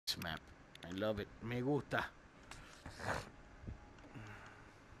map. I love it. Me gusta.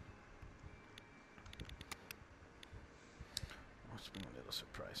 Let's bring a little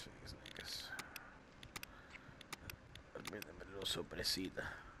surprise for these niggas. Let's bring them a little sorpresita.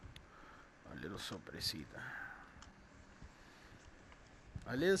 A little sorpresita.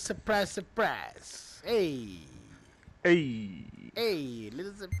 A little surprise. Hey. Hey. Hey,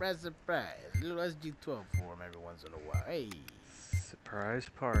 little surprise. A little SG-12 for him every once in a while. Hey. Surprise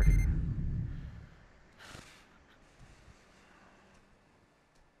party.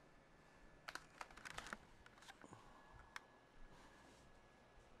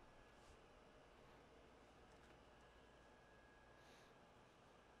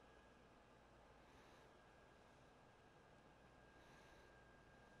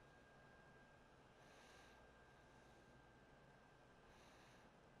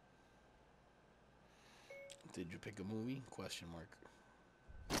 Did you pick a movie? Question mark.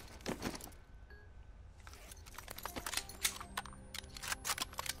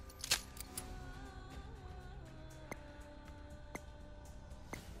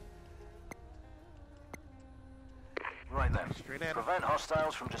 Right then. Prevent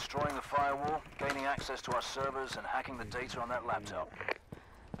hostiles from destroying the firewall, gaining access to our servers, and hacking the data on that laptop.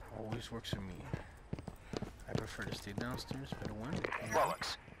 Always works for me. I prefer to stay downstairs, but one.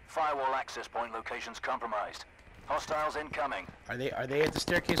 Bollocks. Firewall access point locations compromised. Hostiles incoming. Are they at the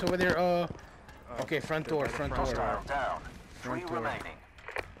staircase over there? Okay, front door. Hostile down. Front 3 door. remaining.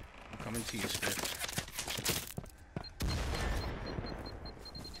 I'm coming to you, Smith.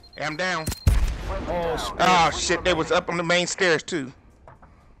 I'm down. Oh, Shit, they was up on the main stairs too.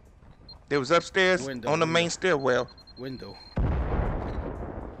 They was upstairs on the main stairwell. Window.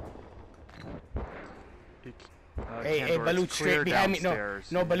 Hey, Baluch, straight behind me.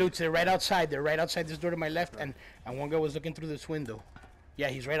 No, Baluch, they're right outside. They're right outside this door to my left, and one guy was looking through this window. Yeah,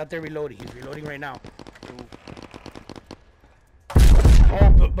 he's right out there reloading. He's reloading right now.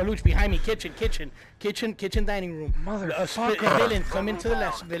 Oh, Baluch, behind me. Kitchen, dining room. Motherfucker. Villain, come into the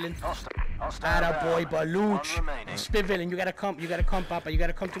left, villain. Atta boy, Baluch. Spit villain, you gotta come, Papa. You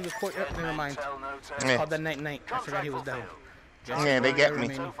gotta come through the court. Never mind. It's called the night. I forgot he was down. Yeah, they got me.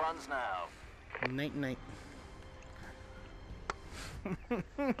 Night.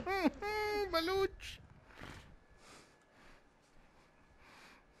 Baluch.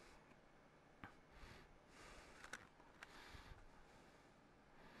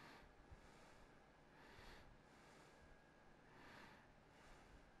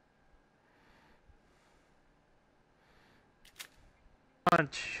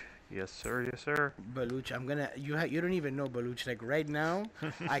 Punch. Yes, sir. Baluch, you don't even know, Baluch. Like right now,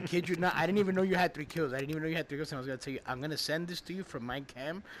 I kid you not, I didn't even know you had 3 kills. And I was gonna tell you, I'm gonna send this to you from my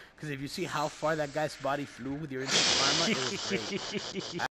cam, because if you see how far that guy's body flew with your instant karma, it was great.